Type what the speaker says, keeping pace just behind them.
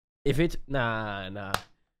If it's nah.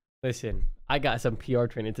 Listen, I got some PR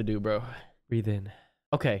training to do, bro. Breathe in.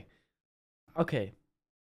 Okay.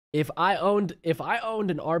 If I owned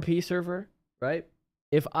an RP server, right?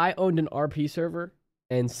 If I owned an RP server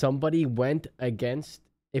and somebody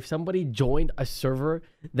if somebody joined a server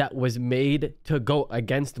that was made to go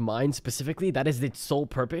against mine specifically, that is its sole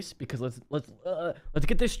purpose. Because let's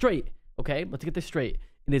get this straight, okay? Let's get this straight.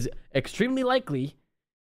 It is extremely likely,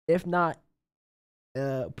 if not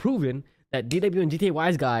proven, that DW and GTA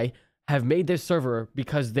Wiseguy have made this server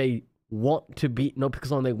because they want to beat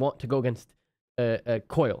NoPixel and they want to go against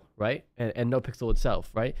Koil, right? And NoPixel itself,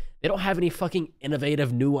 right? They don't have any fucking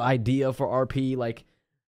innovative new idea for RP, like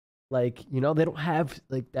you know, they don't have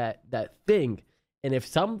like that thing. And if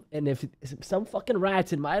some fucking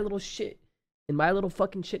rats in my little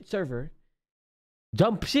fucking shit server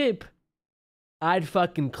jump ship, I'd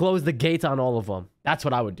fucking close the gates on all of them. That's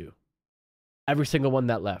what I would do. Every single one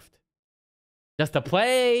that left. Just to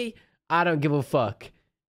play, I don't give a fuck.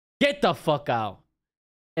 Get the fuck out.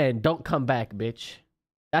 And don't come back, bitch.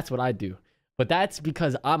 That's what I do. But that's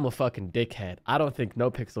because I'm a fucking dickhead. I don't think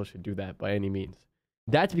NoPixel should do that by any means.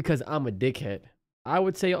 That's because I'm a dickhead. I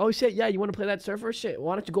would say, oh shit, yeah, you want to play that server? Shit,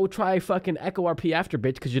 why don't you go try fucking Echo RP after,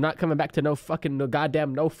 bitch? Because you're not coming back to no fucking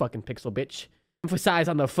pixel, bitch. Emphasize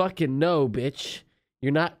on the fucking no, bitch.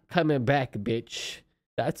 You're not coming back, bitch.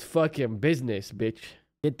 That's fucking business, bitch.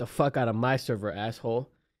 Get the fuck out of my server, asshole.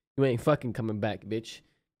 You ain't fucking coming back, bitch.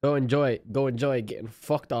 Go enjoy getting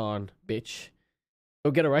fucked on, bitch.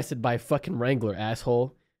 Go get arrested by fucking wrangler,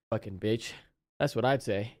 asshole. Fucking bitch. That's what I'd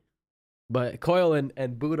say. But Koil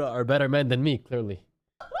and Buddha are better men than me, clearly.